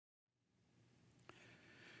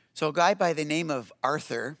So a guy by the name of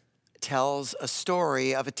Arthur tells a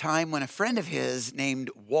story of a time when a friend of his named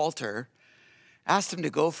Walter asked him to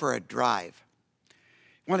go for a drive.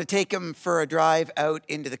 He wanted to take him for a drive out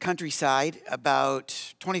into the countryside,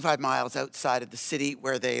 about 25 miles outside of the city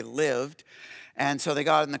where they lived. And so they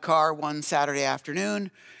got in the car one Saturday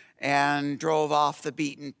afternoon and drove off the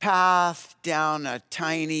beaten path, down a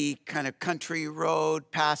tiny kind of country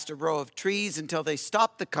road, past a row of trees until they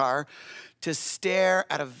stopped the car to stare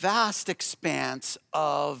at a vast expanse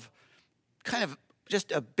of kind of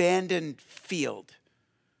just abandoned field.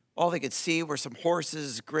 All they could see were some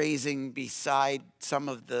horses grazing beside some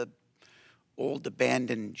of the old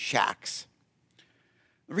abandoned shacks.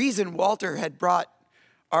 The reason Walter had brought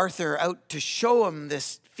Arthur out to show him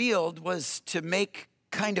this field was to make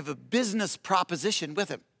kind of a business proposition with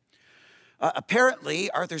him. Apparently,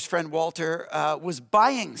 Arthur's friend Walter was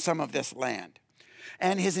buying some of this land,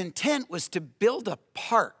 and his intent was to build a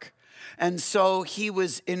park. And so he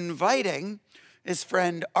was inviting his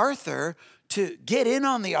friend Arthur to get in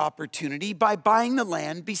on the opportunity by buying the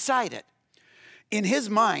land beside it. In his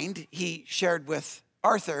mind, he shared with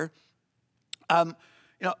Arthur,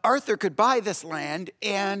 Arthur could buy this land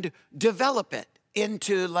and develop it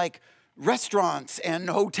into like restaurants and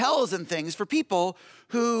hotels and things for people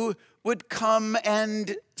who would come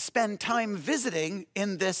and spend time visiting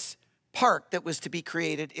in this park that was to be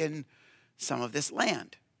created in some of this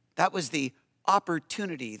land. That was the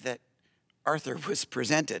opportunity that Arthur was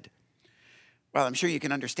presented. Well, I'm sure you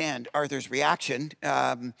can understand Arthur's reaction.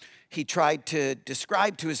 He tried to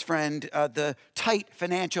describe to his friend the tight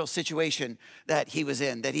financial situation that he was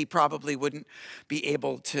in, that he probably wouldn't be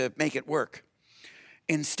able to make it work.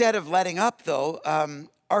 Instead of letting up, though,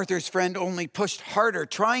 Arthur's friend only pushed harder,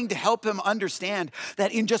 trying to help him understand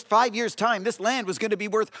that in just 5 years' time, this land was going to be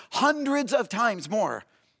worth hundreds of times more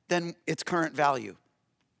than its current value.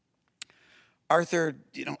 Arthur,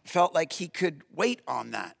 felt like he could wait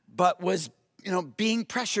on that, but was, being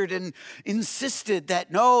pressured and insisted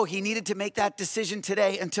that no, he needed to make that decision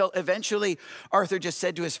today, until eventually Arthur just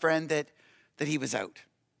said to his friend that he was out,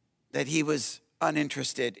 that he was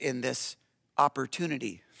uninterested in this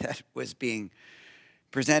opportunity that was being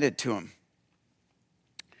presented to him.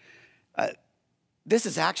 This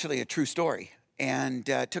is actually a true story and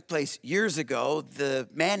took place years ago. The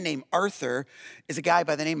man named Arthur is a guy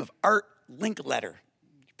by the name of Art Linkletter.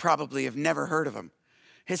 You probably have never heard of him.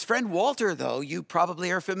 His friend Walter, though, you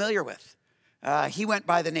probably are familiar with. He went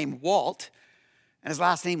by the name Walt, and his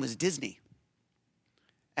last name was Disney.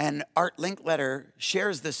 And Art Linkletter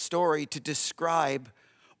shares this story to describe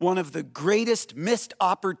one of the greatest missed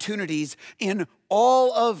opportunities in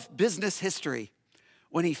all of business history,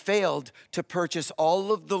 when he failed to purchase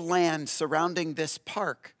all of the land surrounding this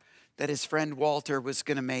park that his friend Walter was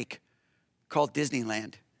going to make, called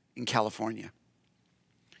Disneyland in California.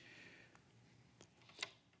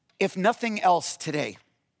 If nothing else today,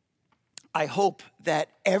 I hope that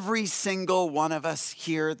every single one of us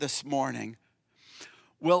here this morning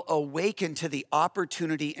will awaken to the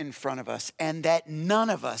opportunity in front of us, and that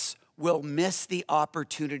none of us will miss the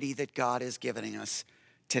opportunity that God is giving us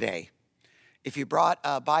today. If you brought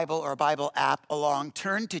a Bible or a Bible app along,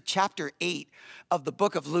 turn to chapter 8 of the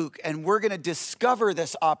book of Luke, and we're going to discover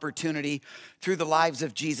this opportunity through the lives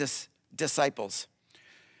of Jesus' disciples.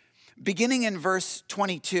 Beginning in verse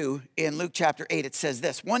 22 in Luke chapter 8, it says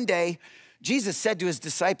this: "One day, Jesus said to his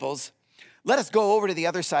disciples, 'Let us go over to the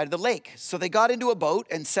other side of the lake.' So they got into a boat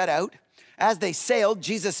and set out. As they sailed,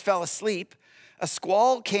 Jesus fell asleep. A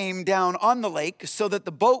squall came down on the lake so that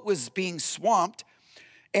the boat was being swamped,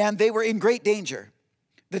 and they were in great danger.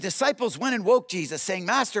 The disciples went and woke Jesus, saying,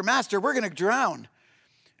 'Master, Master, we're going to drown.'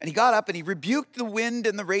 And he got up and he rebuked the wind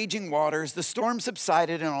and the raging waters. The storm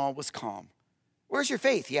subsided and all was calm. 'Where's your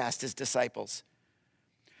faith?' he asked his disciples.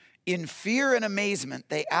 In fear and amazement,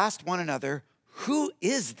 they asked one another, 'Who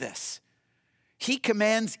is this? He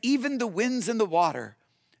commands even the winds and the water,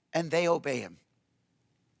 and they obey him.'"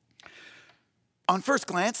 On first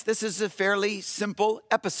glance, this is a fairly simple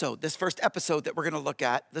episode, this first episode that we're going to look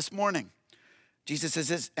at this morning.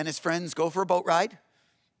 Jesus and his friends go for a boat ride.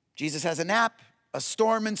 Jesus has a nap. A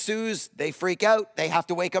storm ensues. They freak out. They have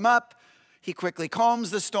to wake him up. He quickly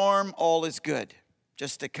calms the storm. All is good.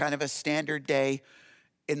 Just a kind of a standard day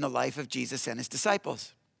in the life of Jesus and his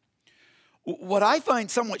disciples. What I find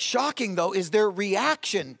somewhat shocking, though, is their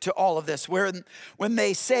reaction to all of this, when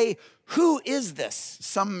they say, "Who is this?"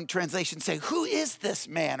 Some translations say, "Who is this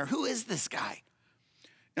man?" or "Who is this guy?"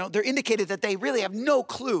 They're indicated that they really have no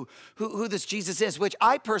clue who this Jesus is, which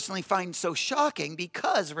I personally find so shocking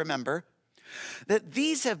because, remember, that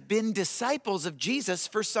these have been disciples of Jesus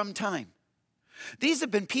for some time. These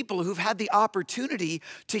have been people who've had the opportunity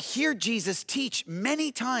to hear Jesus teach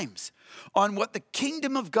many times on what the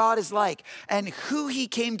kingdom of God is like and who he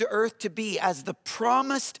came to earth to be as the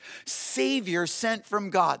promised Savior sent from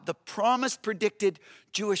God, the promised predicted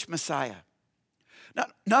Jewish Messiah.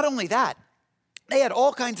 Not only that, they had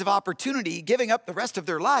all kinds of opportunity, giving up the rest of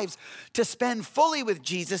their lives, to spend fully with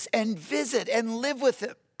Jesus and visit and live with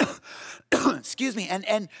him. Excuse me,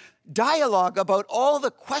 and dialogue about all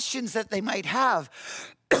the questions that they might have,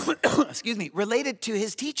 excuse me, related to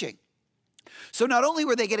his teaching. So not only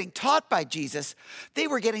were they getting taught by Jesus, they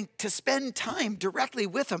were getting to spend time directly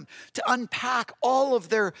with him to unpack all of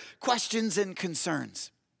their questions and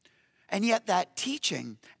concerns. And yet that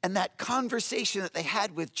teaching and that conversation that they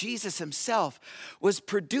had with Jesus himself was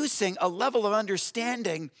producing a level of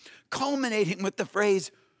understanding culminating with the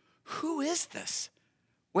phrase, "Who is this?"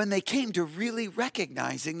 when they came to really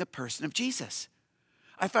recognizing the person of Jesus.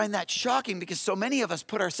 I find that shocking because so many of us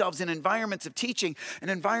put ourselves in environments of teaching and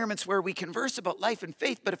environments where we converse about life and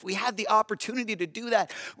faith. But if we had the opportunity to do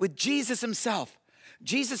that with Jesus himself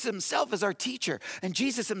is our teacher, and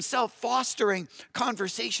Jesus himself fostering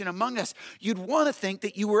conversation among us, you'd want to think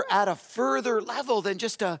that you were at a further level than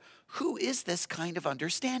just a "who is this" kind of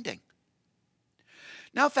understanding.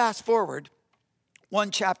 Now fast forward one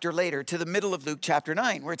chapter later to the middle of Luke chapter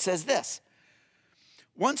 9, where it says this.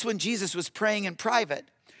 Once when Jesus was praying in private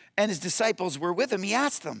and his disciples were with him, he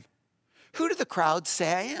asked them, "Who do the crowds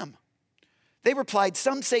say I am?" They replied,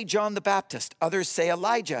 "Some say John the Baptist, others say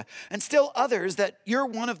Elijah, and still others that you're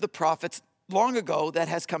one of the prophets long ago that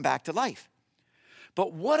has come back to life."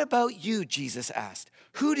 "But what about you?" Jesus asked.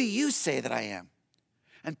 "Who do you say that I am?"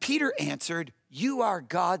 And Peter answered, "You are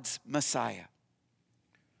God's Messiah."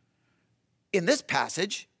 In this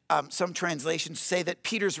passage, some translations say that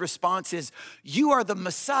Peter's response is, "You are the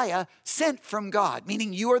Messiah sent from God,"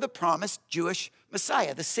 meaning you are the promised Jewish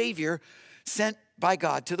Messiah, the Savior sent by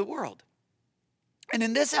God to the world. And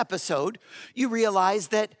in this episode, you realize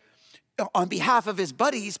that on behalf of his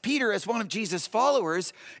buddies, Peter, as one of Jesus'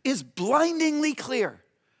 followers, is blindingly clear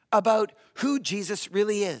about who Jesus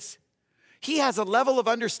really is. He has a level of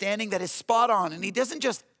understanding that is spot on, and he doesn't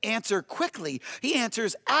just answer quickly, he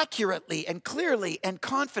answers accurately and clearly and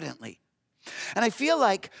confidently. And I feel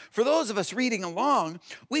like for those of us reading along,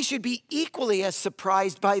 we should be equally as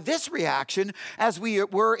surprised by this reaction as we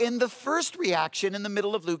were in the first reaction in the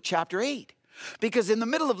middle of Luke chapter 8. Because in the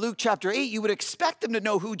middle of Luke chapter 8, you would expect them to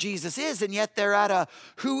know who Jesus is, and yet they're at a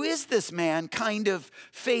 "who is this man" kind of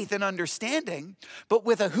faith and understanding. But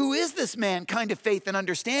with a "who is this man" kind of faith and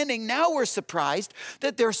understanding, now we're surprised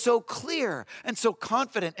that they're so clear and so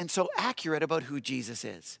confident and so accurate about who Jesus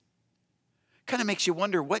is. Kind of makes you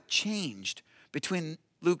wonder what changed between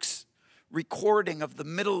Luke's recording of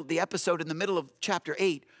the episode in the middle of chapter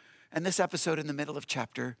 8 and this episode in the middle of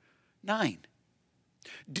chapter 9.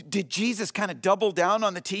 Did Jesus kind of double down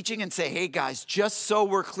on the teaching and say, "Hey guys, just so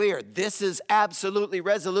we're clear, this is absolutely,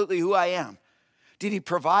 resolutely who I am"? Did he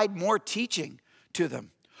provide more teaching to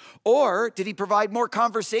them? Or did he provide more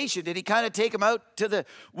conversation? Did he kind of take them out to the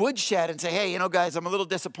woodshed and say, "Hey, guys, I'm a little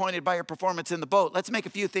disappointed by your performance in the boat. Let's make a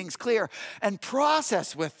few things clear," and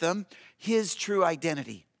process with them his true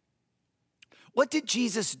identity? What did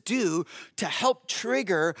Jesus do to help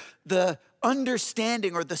trigger the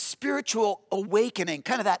understanding or the spiritual awakening,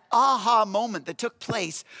 kind of that aha moment that took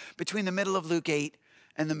place between the middle of Luke 8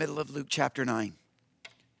 and the middle of Luke chapter 9?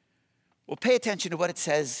 Well, pay attention to what it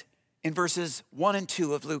says in verses 1 and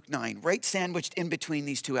 2 of Luke 9, right sandwiched in between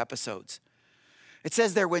these two episodes. It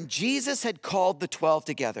says there, "When Jesus had called the 12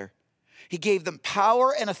 together, he gave them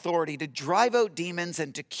power and authority to drive out demons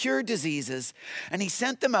and to cure diseases, and he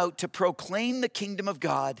sent them out to proclaim the kingdom of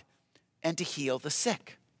God and to heal the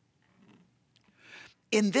sick."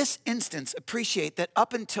 In this instance, appreciate that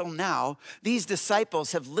up until now, these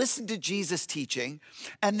disciples have listened to Jesus' teaching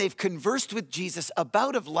and they've conversed with Jesus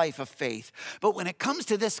about a life of faith. But when it comes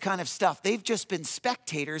to this kind of stuff, they've just been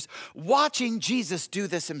spectators watching Jesus do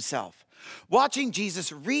this himself, watching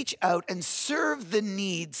Jesus reach out and serve the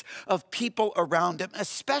needs of people around him,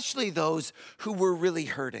 especially those who were really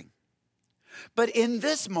hurting. But in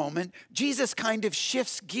this moment, Jesus kind of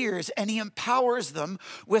shifts gears and he empowers them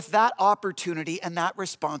with that opportunity and that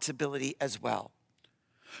responsibility as well.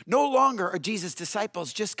 No longer are Jesus'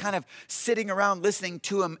 disciples just kind of sitting around listening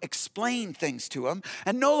to him explain things to him.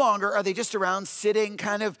 And no longer are they just around sitting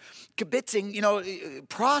kind of kibitzing,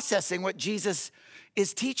 processing what Jesus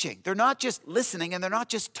is teaching. They're not just listening and they're not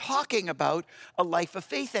just talking about a life of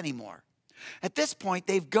faith anymore. At this point,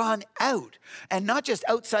 they've gone out, and not just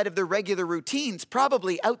outside of their regular routines,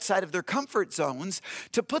 probably outside of their comfort zones,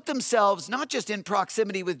 to put themselves not just in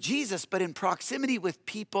proximity with Jesus, but in proximity with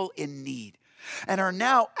people in need, and are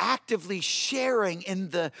now actively sharing in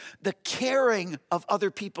the caring of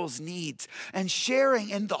other people's needs and sharing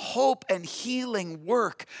in the hope and healing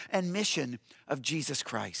work and mission of Jesus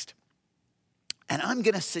Christ. And I'm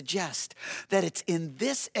going to suggest that it's in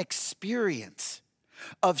this experience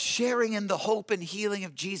of sharing in the hope and healing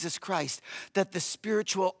of Jesus Christ that the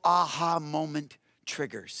spiritual aha moment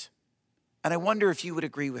triggers. And I wonder if you would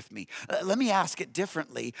agree with me. Let me ask it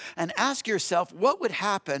differently and ask yourself, what would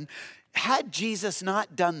happen had Jesus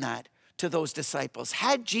not done that to those disciples?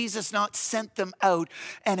 Had Jesus not sent them out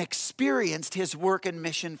and experienced his work and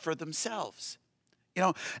mission for themselves? You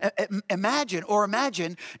know,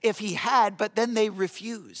 imagine if he had, but then they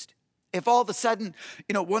refused. If all of a sudden,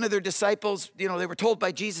 one of their disciples, they were told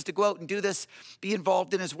by Jesus to go out and do this, be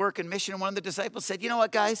involved in his work and mission. And one of the disciples said, you know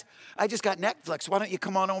what, guys, I just got Netflix. Why don't you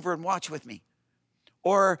come on over and watch with me?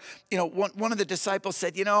 Or, one of the disciples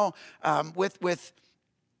said, with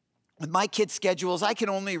my kids' schedules, I can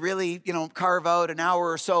only really, carve out an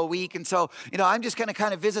hour or so a week. And so, I'm just going to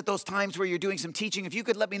kind of visit those times where you're doing some teaching. If you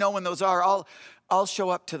could let me know when those are, I'll show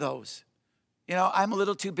up to those. I'm a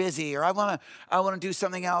little too busy, or I want to do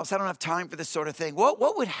something else. I don't have time for this sort of thing.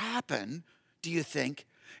 What would happen, do you think,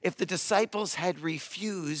 if the disciples had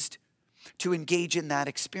refused to engage in that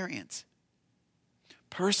experience?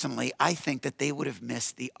 Personally, I think that they would have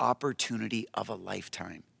missed the opportunity of a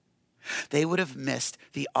lifetime. They would have missed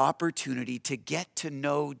the opportunity to get to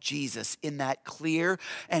know Jesus in that clear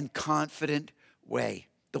and confident way,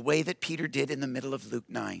 the way that Peter did in the middle of Luke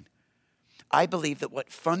 9. I believe that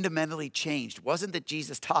what fundamentally changed wasn't that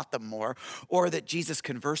Jesus taught them more or that Jesus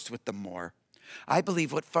conversed with them more. I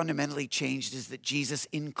believe what fundamentally changed is that Jesus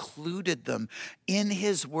included them in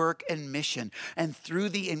his work and mission. And through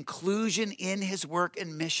the inclusion in his work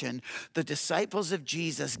and mission, the disciples of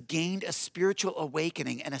Jesus gained a spiritual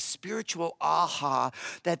awakening and a spiritual aha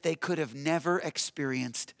that they could have never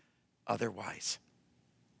experienced otherwise.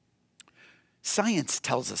 Science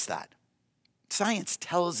tells us that. Science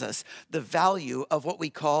tells us the value of what we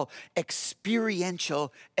call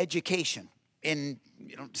experiential education. In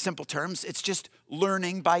simple terms, it's just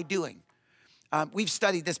learning by doing. We've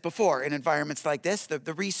studied this before in environments like this.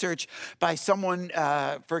 The research by someone,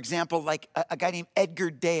 for example, like a guy named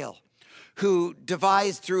Edgar Dale, who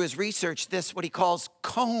devised through his research this, what he calls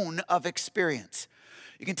cone of experience.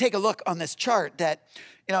 You can take a look on this chart that,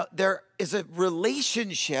 there is a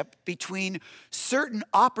relationship between certain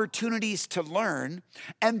opportunities to learn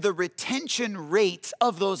and the retention rates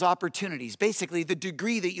of those opportunities, basically the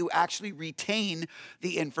degree that you actually retain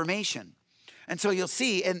the information. And so you'll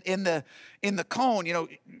see in the cone,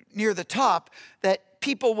 near the top, that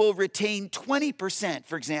people will retain 20%,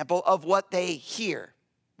 for example, of what they hear,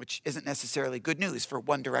 which isn't necessarily good news for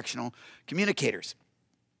one-directional communicators.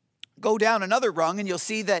 Go down another rung and you'll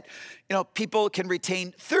see that, people can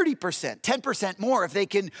retain 30%, 10% more if they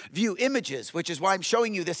can view images, which is why I'm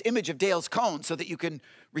showing you this image of Dale's cone so that you can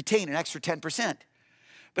retain an extra 10%.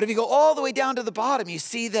 But if you go all the way down to the bottom, you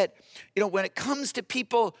see that, when it comes to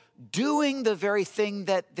people doing the very thing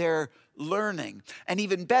that they're learning, and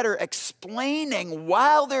even better, explaining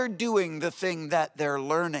while they're doing the thing that they're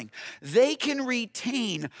learning, they can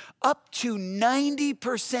retain up to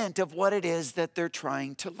 90% of what it is that they're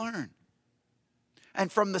trying to learn.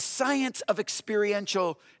 And from the science of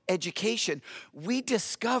experiential education, we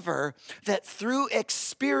discover that through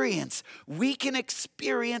experience, we can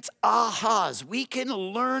experience ahas. We can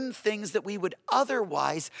learn things that we would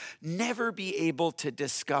otherwise never be able to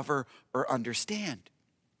discover or understand.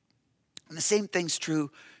 And the same thing's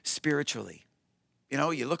true spiritually.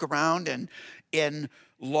 You look around and in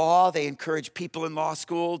law, they encourage people in law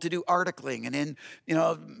school to do articling. And in,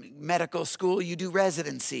 medical school, you do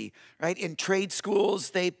residency, right? In trade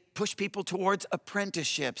schools, they push people towards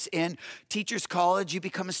apprenticeships. In teachers' college, you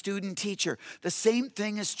become a student teacher. The same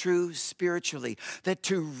thing is true spiritually, that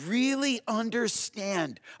to really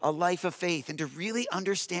understand a life of faith and to really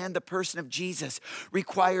understand the person of Jesus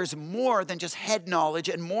requires more than just head knowledge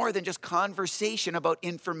and more than just conversation about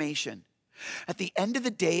information. At the end of the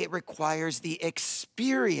day, it requires the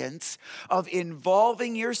experience of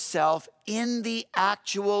involving yourself in the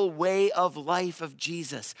actual way of life of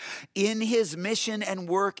Jesus, in his mission and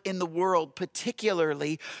work in the world,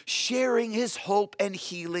 particularly sharing his hope and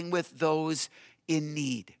healing with those in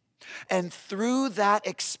need. And through that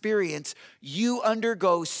experience, you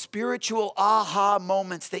undergo spiritual aha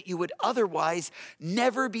moments that you would otherwise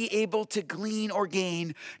never be able to glean or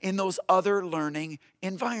gain in those other learning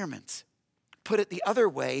environments. put it the other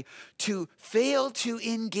way, to fail to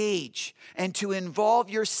engage and to involve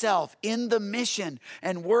yourself in the mission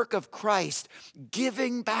and work of Christ,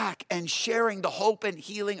 giving back and sharing the hope and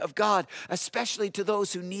healing of God, especially to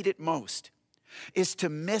those who need it most, is to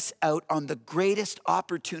miss out on the greatest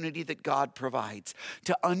opportunity that God provides,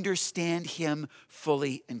 to understand him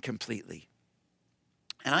fully and completely.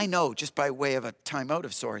 And I know, just by way of a timeout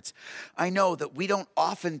of sorts, I know that we don't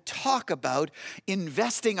often talk about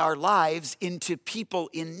investing our lives into people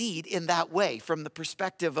in need in that way, from the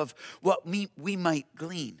perspective of what we might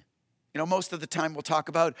glean. You know, most of the time we'll talk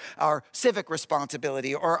about our civic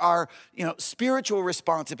responsibility or our, spiritual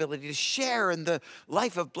responsibility to share in the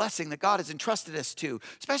life of blessing that God has entrusted us to,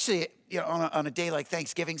 especially, on a day like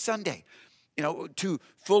Thanksgiving Sunday, to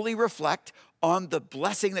fully reflect on the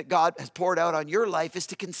blessing that God has poured out on your life is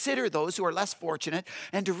to consider those who are less fortunate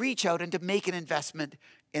and to reach out and to make an investment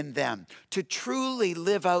in them. To truly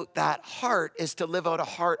live out that heart is to live out a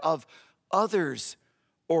heart of others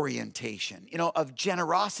orientation, of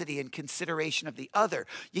generosity and consideration of the other.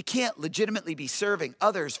 You can't legitimately be serving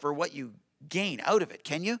others for what you gain out of it,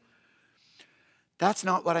 can you? That's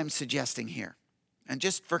not what I'm suggesting here. And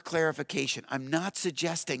just for clarification, I'm not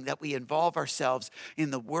suggesting that we involve ourselves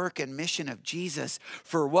in the work and mission of Jesus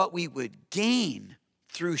for what we would gain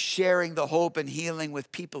through sharing the hope and healing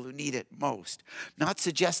with people who need it most. Not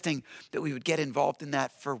suggesting that we would get involved in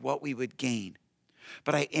that for what we would gain.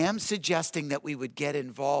 But I am suggesting that we would get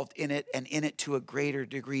involved in it and in it to a greater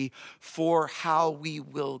degree for how we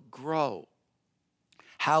will grow.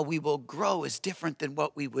 How we will grow is different than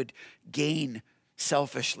what we would gain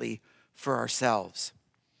selfishly for ourselves.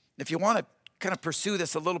 If you want to kind of pursue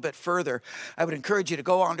this a little bit further, I would encourage you to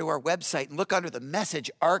go onto our website and look under the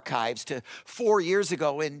message archives to 4 years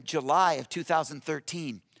ago in July of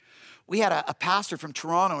 2013. We had a pastor from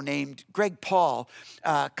Toronto named Greg Paul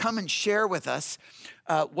come and share with us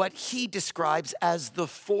what he describes as the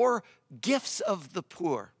 4 gifts of the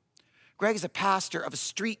poor. Greg is a pastor of a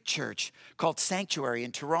street church called Sanctuary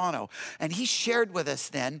in Toronto, and he shared with us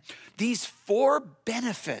then these 4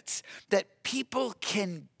 benefits that people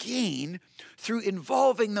can gain through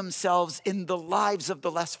involving themselves in the lives of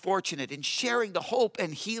the less fortunate, in sharing the hope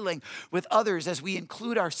and healing with others as we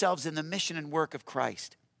include ourselves in the mission and work of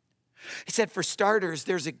Christ. He said, for starters,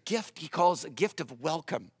 there's a gift he calls a gift of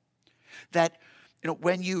welcome, that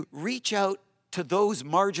when you reach out to those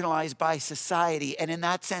marginalized by society and in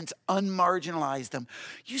that sense unmarginalize them,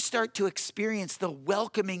 you start to experience the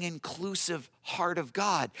welcoming, inclusive heart of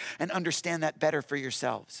God and understand that better for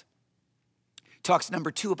yourselves. Talks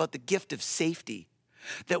number 2 about the gift of safety,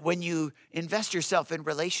 that when you invest yourself in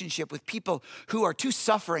relationship with people who are too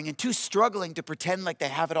suffering and too struggling to pretend like they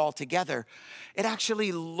have it all together, it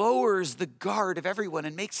actually lowers the guard of everyone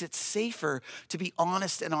and makes it safer to be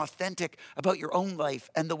honest and authentic about your own life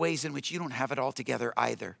and the ways in which you don't have it all together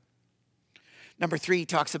either. Number 3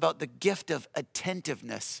 talks about the gift of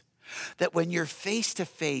attentiveness, that when you're face to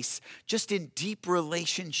face, just in deep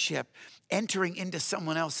relationship, entering into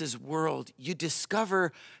someone else's world, you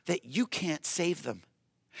discover that you can't save them.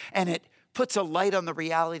 And it puts a light on the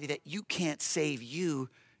reality that you can't save you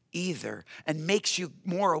either and makes you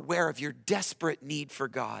more aware of your desperate need for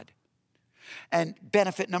God. And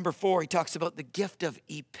benefit number 4, he talks about the gift of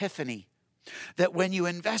epiphany, that when you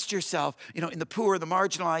invest yourself, in the poor, the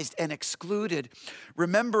marginalized, and excluded,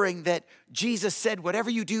 remembering that Jesus said, whatever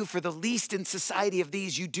you do for the least in society of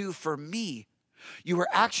these, you do for me. You are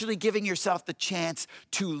actually giving yourself the chance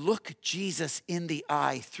to look Jesus in the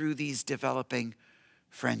eye through these developing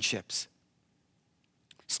friendships.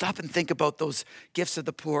 Stop and think about those gifts of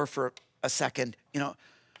the poor for a second.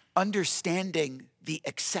 Understanding the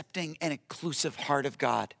accepting and inclusive heart of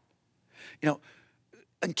God.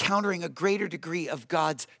 Encountering a greater degree of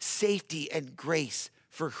God's safety and grace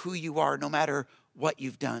for who you are, no matter what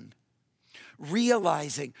you've done.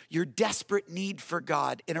 Realizing your desperate need for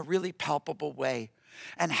God in a really palpable way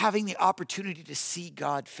and having the opportunity to see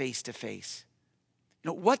God face to face.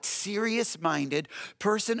 What serious-minded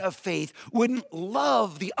person of faith wouldn't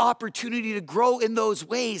love the opportunity to grow in those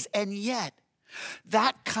ways? And yet,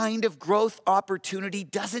 that kind of growth opportunity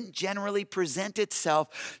doesn't generally present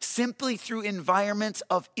itself simply through environments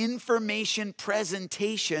of information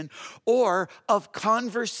presentation or of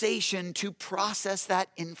conversation to process that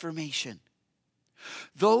information.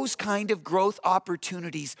 Those kind of growth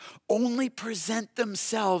opportunities only present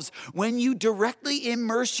themselves when you directly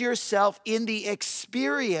immerse yourself in the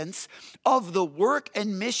experience of the work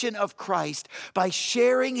and mission of Christ by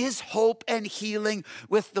sharing his hope and healing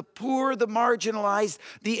with the poor, the marginalized,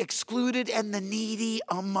 the excluded, and the needy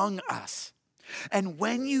among us. And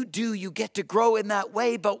when you do, you get to grow in that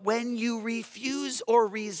way. But when you refuse or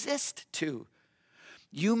resist to,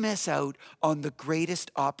 you miss out on the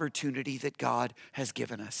greatest opportunity that God has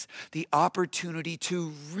given us. The opportunity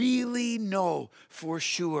to really know for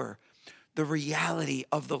sure the reality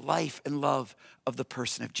of the life and love of the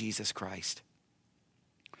person of Jesus Christ.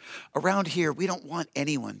 Around here, we don't want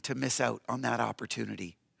anyone to miss out on that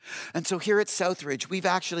opportunity. And so here at Southridge, we've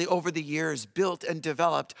actually over the years built and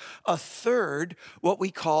developed a third, what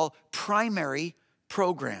we call primary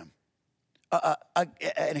program.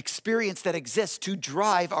 An experience that exists to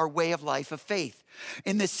drive our way of life of faith.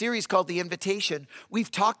 In this series called The Invitation,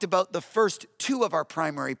 we've talked about the first two of our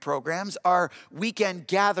primary programs, our weekend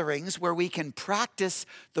gatherings where we can practice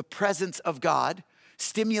the presence of God,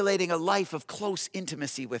 stimulating a life of close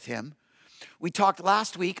intimacy with Him. We talked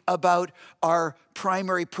last week about our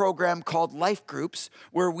primary program called Life Groups,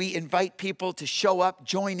 where we invite people to show up,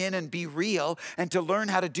 join in, and be real, and to learn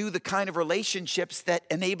how to do the kind of relationships that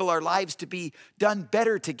enable our lives to be done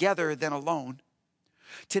better together than alone.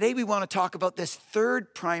 Today, we want to talk about this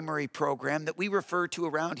third primary program that we refer to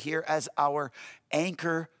around here as our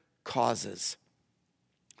anchor causes.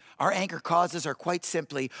 Our anchor causes are quite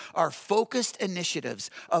simply our focused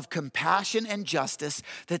initiatives of compassion and justice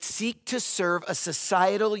that seek to serve a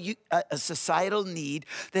societal need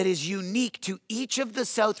that is unique to each of the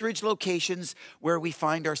Southridge locations where we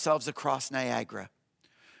find ourselves across Niagara.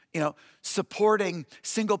 Supporting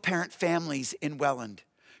single-parent families in Welland,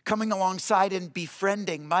 coming alongside and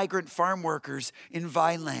befriending migrant farm workers in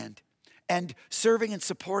Vineland, and serving and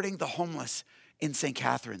supporting the homeless in St.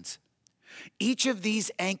 Catharines. Each of these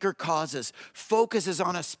anchor causes focuses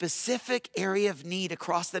on a specific area of need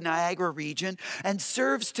across the Niagara region and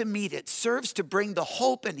serves to meet it, serves to bring the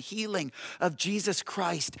hope and healing of Jesus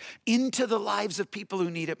Christ into the lives of people who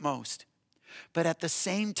need it most. But at the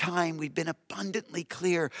same time, we've been abundantly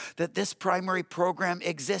clear that this primary program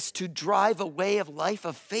exists to drive a way of life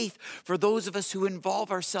of faith for those of us who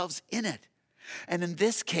involve ourselves in it. And in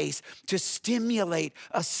this case, to stimulate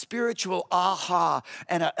a spiritual aha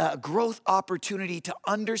and a growth opportunity to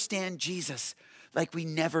understand Jesus like we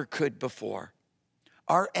never could before.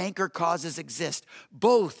 Our anchor causes exist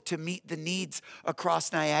both to meet the needs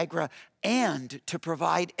across Niagara and to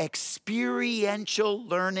provide experiential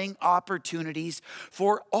learning opportunities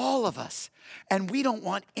for all of us. And we don't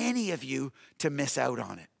want any of you to miss out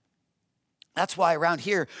on it. That's why around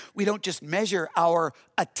here, we don't just measure our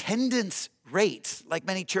attendance rates like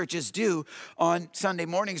many churches do on Sunday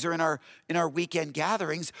mornings or in our weekend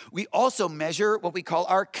gatherings. We also measure what we call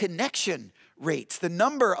our connection rates, the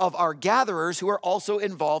number of our gatherers who are also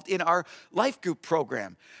involved in our life group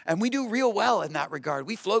program. And we do real well in that regard.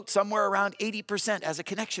 We float somewhere around 80% as a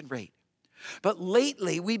connection rate. But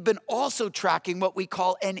lately, we've been also tracking what we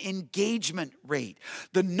call an engagement rate.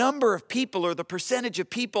 The number of people or the percentage of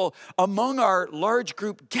people among our large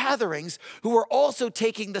group gatherings who are also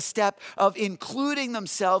taking the step of including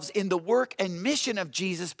themselves in the work and mission of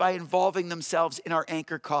Jesus by involving themselves in our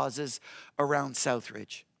anchor causes around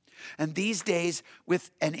Southridge. And these days, with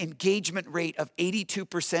an engagement rate of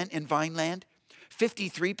 82% in Vineland,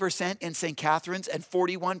 53% in St. Catharines, and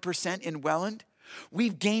 41% in Welland,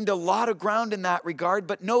 we've gained a lot of ground in that regard,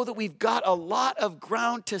 but know that we've got a lot of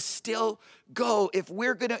ground to still go if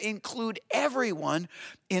we're going to include everyone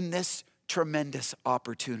in this tremendous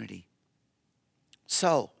opportunity.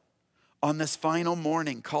 So, on this final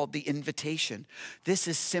morning called The Invitation, this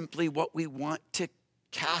is simply what we want to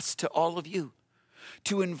cast to all of you.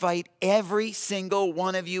 To invite every single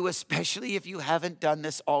one of you, especially if you haven't done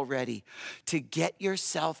this already, to get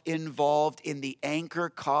yourself involved in the anchor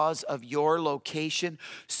cause of your location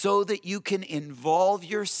so that you can involve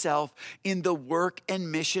yourself in the work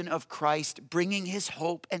and mission of Christ, bringing His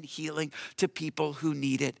hope and healing to people who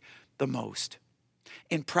need it the most.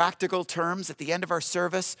 In practical terms, at the end of our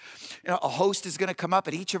service, a host is going to come up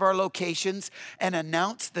at each of our locations and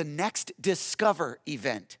announce the next Discover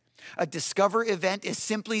event. A Discover event is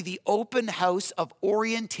simply the open house of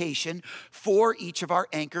orientation for each of our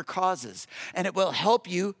anchor causes. And it will help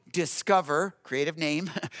you discover, creative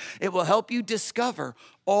name, it will help you discover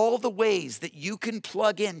all the ways that you can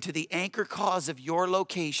plug into the anchor cause of your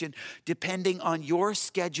location depending on your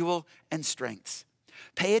schedule and strengths.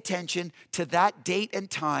 Pay attention to that date and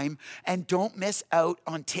time and don't miss out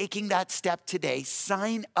on taking that step today.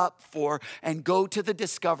 Sign up for and go to the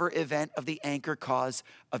Discover event of the anchor cause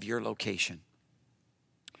of your location.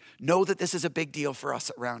 Know that this is a big deal for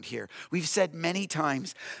us around here. We've said many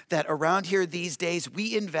times that around here these days,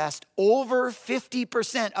 we invest over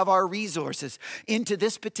 50% of our resources into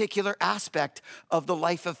this particular aspect of the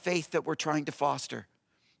life of faith that we're trying to foster.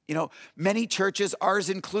 You know, many churches, ours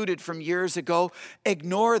included from years ago,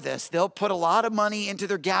 ignore this. They'll put a lot of money into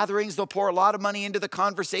their gatherings. They'll pour a lot of money into the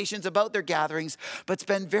conversations about their gatherings, but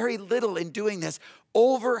spend very little in doing this.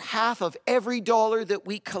 Over half of every dollar that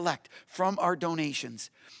we collect from our donations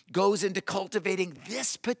goes into cultivating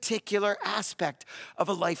this particular aspect of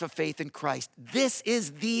a life of faith in Christ. This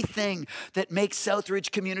is the thing that makes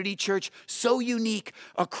Southridge Community Church so unique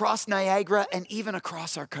across Niagara and even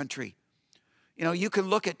across our country. You know, you can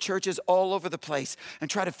look at churches all over the place and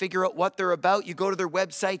try to figure out what they're about. You go to their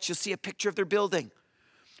websites, you'll see a picture of their building,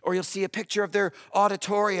 or you'll see a picture of their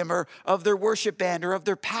auditorium or of their worship band or of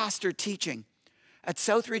their pastor teaching. At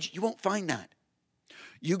Southridge, you won't find that.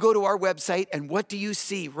 You go to our website, and what do you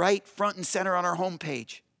see right front and center on our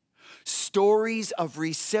homepage? Stories of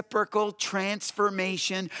reciprocal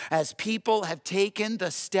transformation as people have taken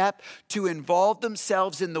the step to involve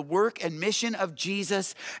themselves in the work and mission of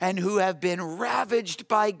Jesus and who have been ravaged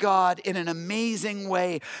by God in an amazing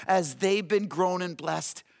way as they've been grown and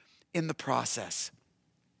blessed in the process.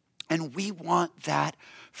 And we want that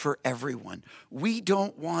for everyone. We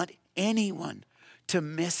don't want anyone to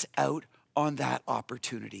miss out on that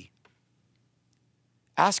opportunity.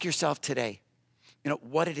 Ask yourself today,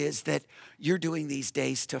 what it is that you're doing these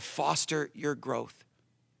days to foster your growth.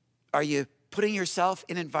 Are you putting yourself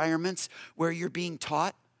in environments where you're being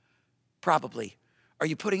taught? Probably. Are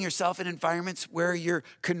you putting yourself in environments where you're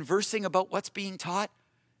conversing about what's being taught?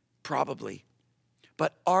 Probably.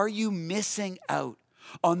 But are you missing out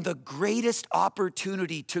on the greatest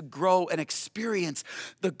opportunity to grow and experience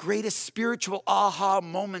the greatest spiritual aha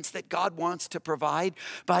moments that God wants to provide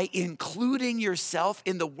by including yourself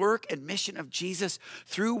in the work and mission of Jesus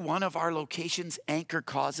through one of our location's anchor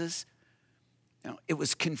causes? Now, it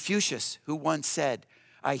was Confucius who once said,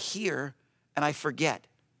 "I hear and I forget.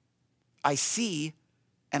 I see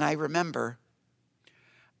and I remember.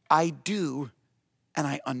 I do and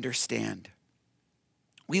I understand."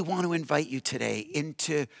 We want to invite you today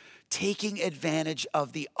into taking advantage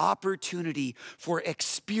of the opportunity for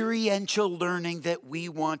experiential learning that we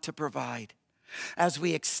want to provide as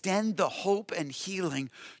we extend the hope and healing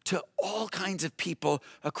to all kinds of people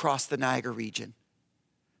across the Niagara region.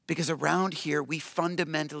 Because around here, we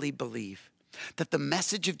fundamentally believe that the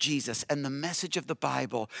message of Jesus and the message of the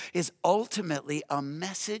Bible is ultimately a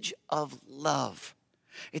message of love.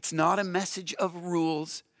 It's not a message of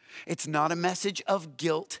rules. It's not a message of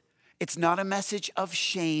guilt. It's not a message of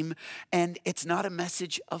shame. And it's not a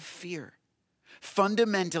message of fear.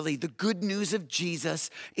 Fundamentally, the good news of Jesus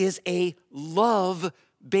is a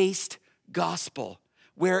love-based gospel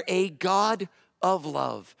where a God of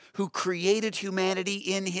love, who created humanity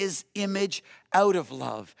in his image out of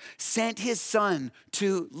love, sent his son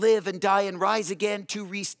to live and die and rise again to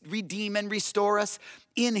redeem and restore us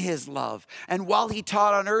in his love. And while he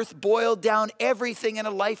taught on earth, boiled down everything in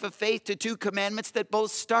a life of faith to two commandments that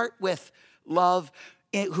both start with love,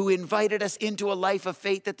 who invited us into a life of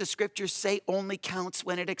faith that the scriptures say only counts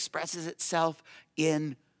when it expresses itself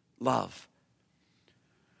in love.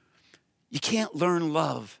 You can't learn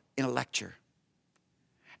love in a lecture.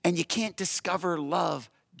 And you can't discover love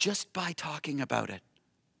just by talking about it.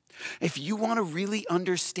 If you want to really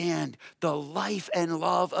understand the life and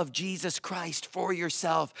love of Jesus Christ for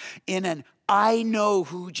yourself in an I know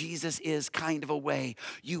who Jesus is kind of a way,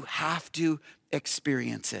 you have to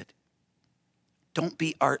experience it. Don't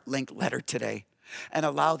be Art Linkletter today and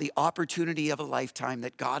allow the opportunity of a lifetime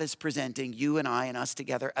that God is presenting you and I and us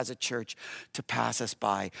together as a church to pass us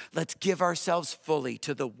by. Let's give ourselves fully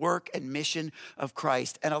to the work and mission of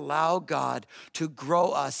Christ and allow God to grow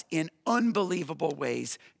us in unbelievable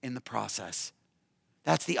ways in the process.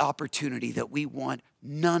 That's the opportunity that we want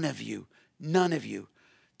none of you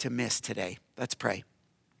to miss today. Let's pray.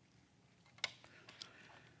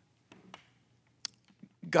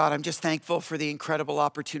 God, I'm just thankful for the incredible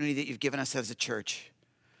opportunity that you've given us as a church,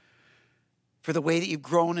 for the way that you've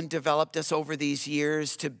grown and developed us over these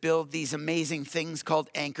years to build these amazing things called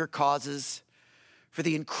anchor causes, for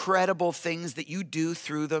the incredible things that you do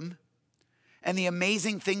through them, and the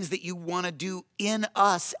amazing things that you want to do in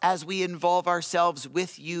us as we involve ourselves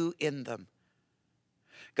with you in them.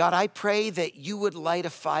 God, I pray that you would light a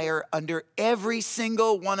fire under every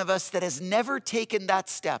single one of us that has never taken that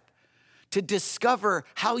step to discover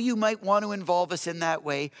how you might want to involve us in that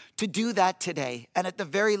way, to do that today, and at the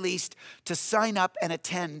very least, to sign up and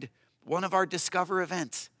attend one of our Discover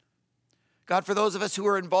events. God, for those of us who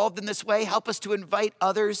are involved in this way, help us to invite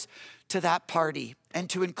others to that party and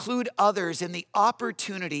to include others in the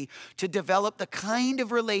opportunity to develop the kind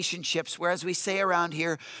of relationships where, as we say around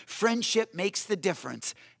here, friendship makes the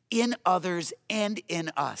difference in others and in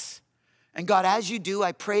us. And God, as you do,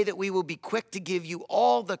 I pray that we will be quick to give you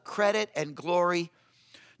all the credit and glory,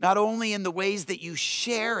 not only in the ways that you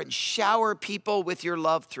share and shower people with your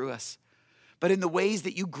love through us, but in the ways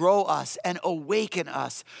that you grow us and awaken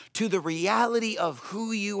us to the reality of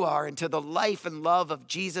who you are and to the life and love of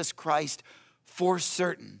Jesus Christ for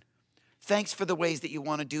certain. Thanks for the ways that you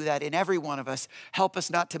want to do that in every one of us. Help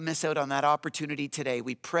us not to miss out on that opportunity today.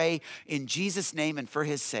 We pray in Jesus' name and for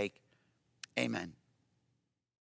his sake. Amen.